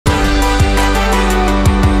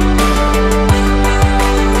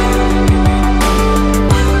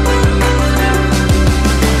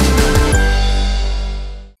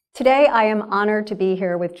Today, I am honored to be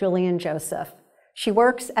here with Julienne Joseph. She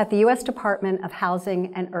works at the U.S. Department of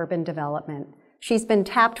Housing and Urban Development. She's been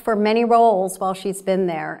tapped for many roles while she's been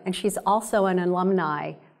there, and she's also an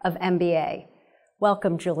alumni of MBA.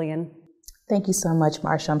 Welcome, Julienne. Thank you so much,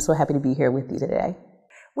 Marcia. I'm so happy to be here with you today.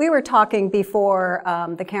 We were talking before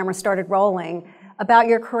the camera started rolling about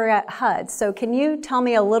your career at HUD. So can you tell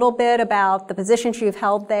me a little bit about the positions you've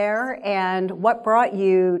held there and what brought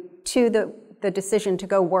you to the decision to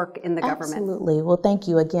go work in the government? Absolutely. Well, thank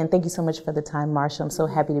you again. Thank you so much for the time, Marcia. I'm so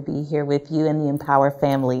happy to be here with you and the mPower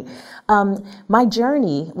family. My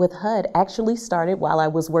journey with HUD actually started while I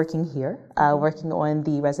was working here, working on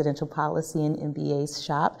the residential policy in MBA's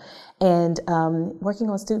shop. And working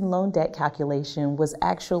on student loan debt calculation was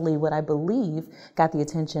actually what I believe got the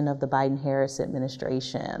attention of the Biden-Harris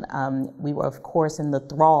administration. We were, of course, in the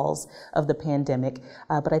thralls of the pandemic,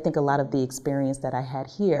 but I think a lot of the experience that I had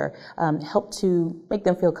here helped to make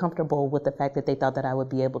them feel comfortable with the fact that they thought that I would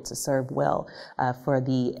be able to serve well for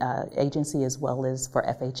the agency as well as for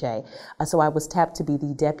FHA. So I was tapped to be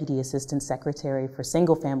the Deputy Assistant Secretary for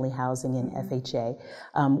Single Family Housing in FHA,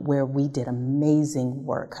 where we did amazing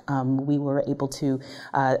work. We were able to,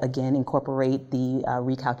 again, incorporate the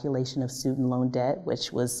recalculation of student loan debt,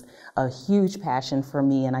 which was a huge passion for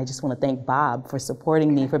me. And I just want to thank Bob for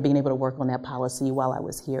supporting me, for being able to work on that policy while I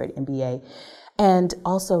was here at MBA. And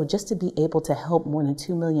also just to be able to help more than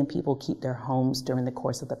 2 million people keep their homes during the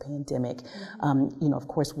course of the pandemic. Of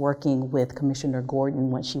course, working with Commissioner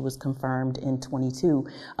Gordon when she was confirmed in 22,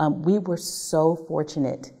 we were so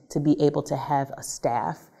fortunate to be able to have a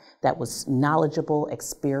staff that was knowledgeable,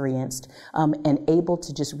 experienced, and able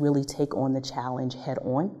to just really take on the challenge head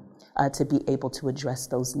on. To be able to address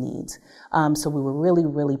those needs. So we were really,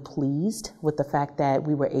 really pleased with the fact that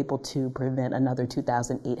we were able to prevent another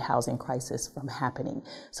 2008 housing crisis from happening.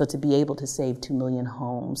 So to be able to save 2 million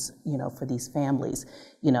homes, for these families,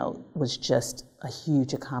 was just a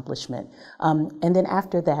huge accomplishment. And then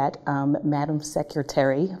after that, Madam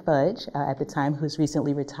Secretary Fudge, at the time, who's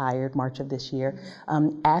recently retired, March of this year,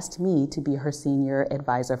 asked me to be her senior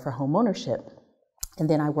advisor for homeownership. And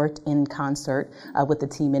then I worked in concert with the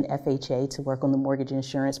team in FHA to work on the mortgage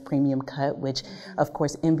insurance premium cut, which, of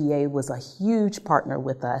course, MBA was a huge partner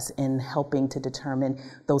with us in helping to determine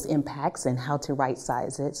those impacts and how to right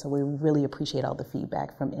size it. So we really appreciate all the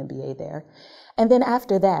feedback from MBA there. And then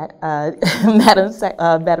after that,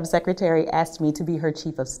 Madam Secretary asked me to be her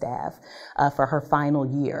chief of staff for her final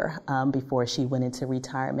year before she went into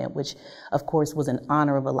retirement, which, of course, was an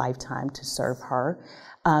honor of a lifetime to serve her.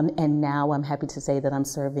 And now I'm happy to say that I'm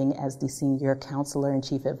serving as the Senior Counselor and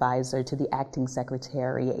Chief Advisor to the Acting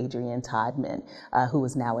Secretary, Adrianne Todman, who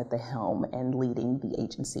is now at the helm and leading the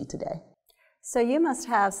agency today. So you must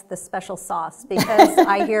have the special sauce, because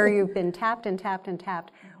I hear you've been tapped and tapped and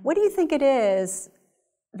tapped. What do you think it is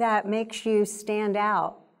that makes you stand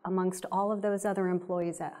out amongst all of those other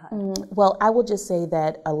employees at HUD? Well, I will just say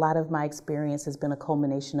that a lot of my experience has been a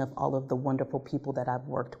culmination of all of the wonderful people that I've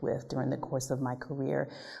worked with during the course of my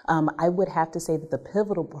career. I would have to say that the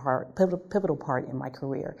pivotal part in my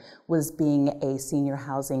career was being a senior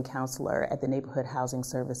housing counselor at the Neighborhood Housing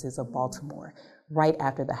Services of Baltimore, right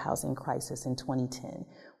after the housing crisis in 2010,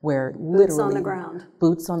 where literally— Boots on the ground.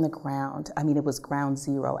 Boots on the ground. I mean, it was ground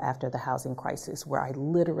zero after the housing crisis, where I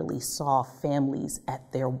literally saw families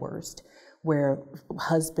at their worst, where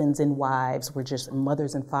husbands and wives were just,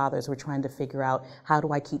 mothers and fathers were trying to figure out, how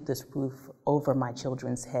do I keep this roof over my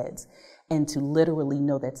children's heads? And to literally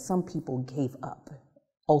know that some people gave up,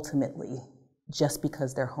 ultimately, just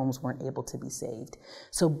because their homes weren't able to be saved.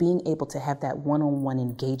 So being able to have that one-on-one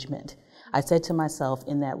engagement, I said to myself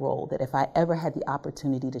in that role that if I ever had the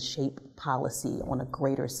opportunity to shape policy on a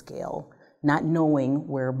greater scale, not knowing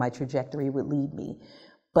where my trajectory would lead me,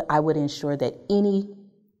 but I would ensure that any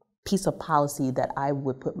piece of policy that I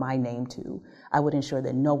would put my name to, I would ensure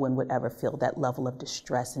that no one would ever feel that level of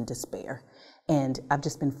distress and despair. And I've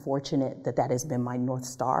just been fortunate that that has been my North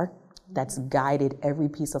Star. That's guided every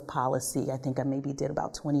piece of policy. I think I maybe did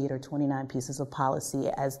about 28 or 29 pieces of policy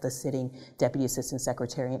as the sitting Deputy Assistant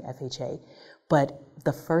Secretary in FHA. But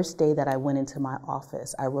the first day that I went into my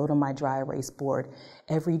office, I wrote on my dry erase board,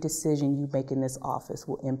 every decision you make in this office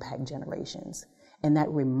will impact generations. And that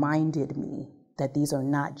reminded me that these are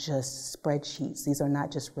not just spreadsheets, these are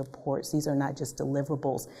not just reports, these are not just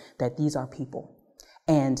deliverables, that these are people.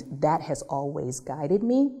 And that has always guided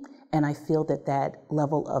me. And I feel that that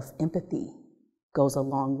level of empathy goes a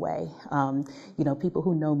long way. People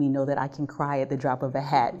who know me know that I can cry at the drop of a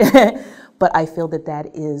hat, but I feel that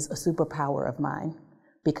that is a superpower of mine,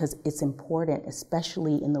 because it's important,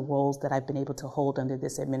 especially in the roles that I've been able to hold under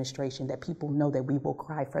this administration, that people know that we will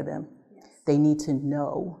cry for them. Yes. They need to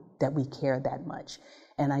know that we care that much.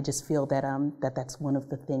 And I just feel that, that's one of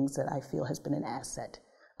the things that I feel has been an asset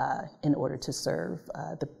in order to serve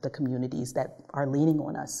the communities that are leaning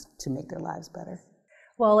on us to make their lives better.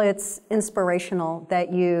 Well, it's inspirational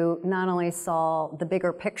that you not only saw the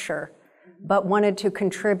bigger picture, but wanted to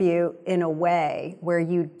contribute in a way where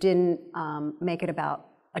you didn't make it about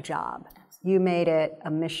a job. You made it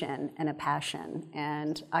a mission and a passion,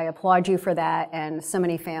 and I applaud you for that, and so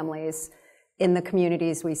many families in the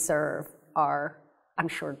communities we serve are, I'm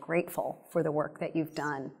sure, grateful for the work that you've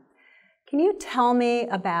done. Can you tell me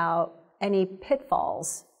about any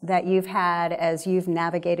pitfalls that you've had as you've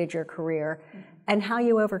navigated your career and how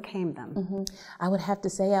you overcame them? I would have to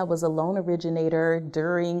say I was a loan originator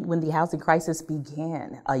when the housing crisis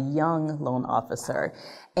began, a young loan officer.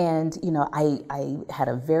 And, you know, I had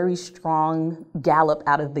a very strong gallop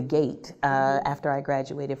out of the gate after I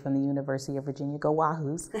graduated from the University of Virginia. Go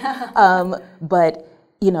Wahoos. But,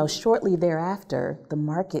 you know, shortly thereafter, the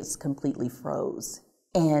markets completely froze.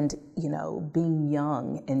 And, you know, being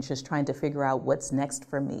young and just trying to figure out what's next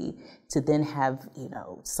for me, to then have, you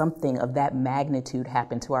know, something of that magnitude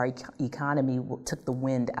happen to our economy took the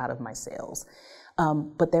wind out of my sails.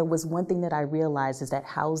 But there was one thing that I realized, is that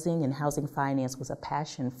housing and housing finance was a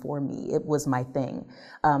passion for me. It was my thing,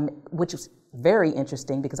 which was very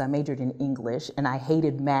interesting because I majored in English and I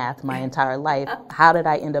hated math my entire life. How did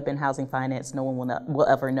I end up in housing finance? No one will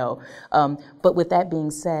ever know. But with that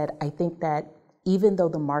being said, I think that even though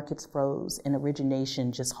the markets froze and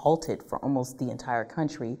origination just halted for almost the entire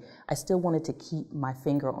country, I still wanted to keep my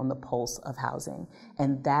finger on the pulse of housing.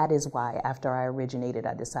 And that is why, after I originated,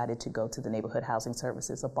 I decided to go to the Neighborhood Housing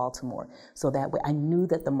Services of Baltimore. So that way I knew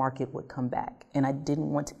that the market would come back, and I didn't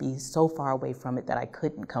want to be so far away from it that I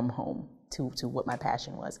couldn't come home to what my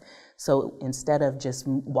passion was. So instead of just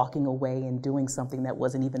walking away and doing something that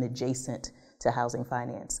wasn't even adjacent to housing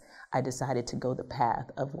finance, I decided to go the path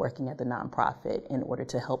of working at the nonprofit in order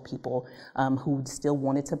to help people who still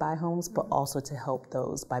wanted to buy homes, but also to help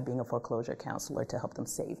those by being a foreclosure counselor to help them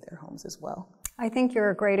save their homes as well. I think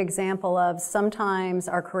you're a great example of sometimes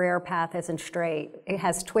our career path isn't straight. It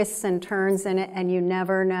has twists and turns in it, and you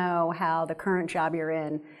never know how the current job you're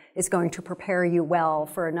in is going to prepare you well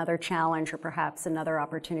for another challenge or perhaps another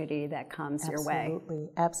opportunity that comes your way. Absolutely,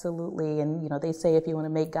 absolutely. And you know, they say if you want to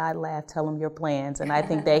make God laugh, tell him your plans. And I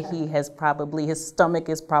think that his stomach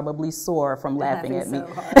is probably sore from laughing at me. So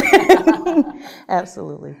hard.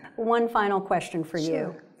 Absolutely. One final question for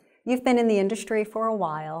you. You've been in the industry for a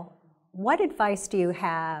while. What advice do you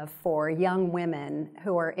have for young women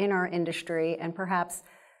who are in our industry and perhaps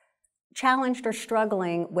challenged or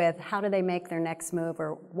struggling with how do they make their next move,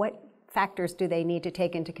 or what factors do they need to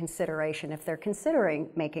take into consideration if they're considering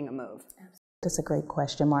making a move? That's a great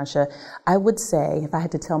question, Marcia. I would say, if I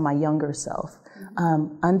had to tell my younger self,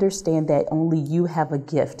 understand that only you have a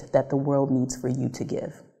gift that the world needs for you to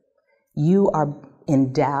give. You are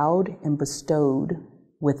endowed and bestowed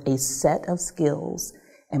with a set of skills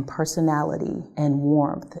and personality and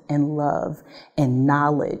warmth and love and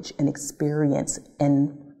knowledge and experience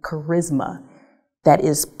and charisma that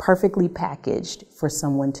is perfectly packaged for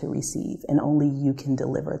someone to receive, and only you can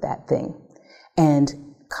deliver that thing. And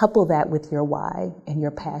couple that with your why and your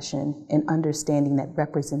passion and understanding that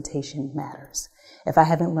representation matters. If I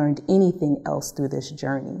haven't learned anything else through this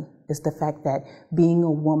journey, is the fact that being a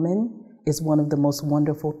woman is one of the most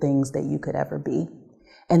wonderful things that you could ever be.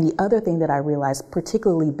 And the other thing that I realized,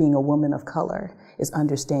 particularly being a woman of color, is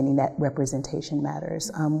understanding that representation matters.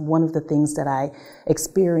 One of the things that I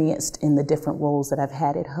experienced in the different roles that I've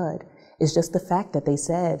had at HUD is just the fact that they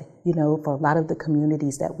said, you know, for a lot of the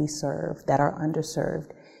communities that we serve that are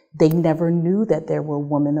underserved, they never knew that there were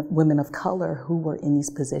women of color who were in these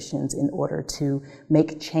positions in order to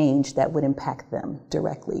make change that would impact them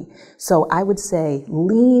directly. So I would say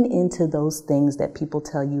lean into those things that people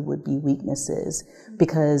tell you would be weaknesses,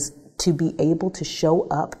 because to be able to show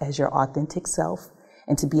up as your authentic self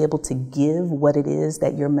and to be able to give what it is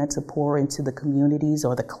that you're meant to pour into the communities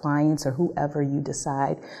or the clients or whoever you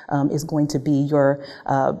decide is going to be your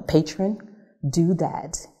patron, do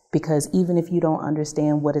that. Because even if you don't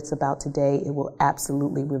understand what it's about today, it will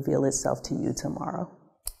absolutely reveal itself to you tomorrow.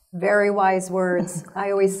 Very wise words.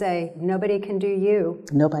 I always say, nobody can do you.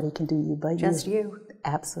 Nobody can do you but just you.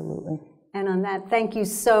 Absolutely. And on that, thank you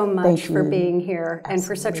so much for being here and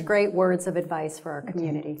for such great words of advice for our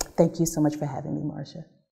community. Thank you so much for having me, Marcia.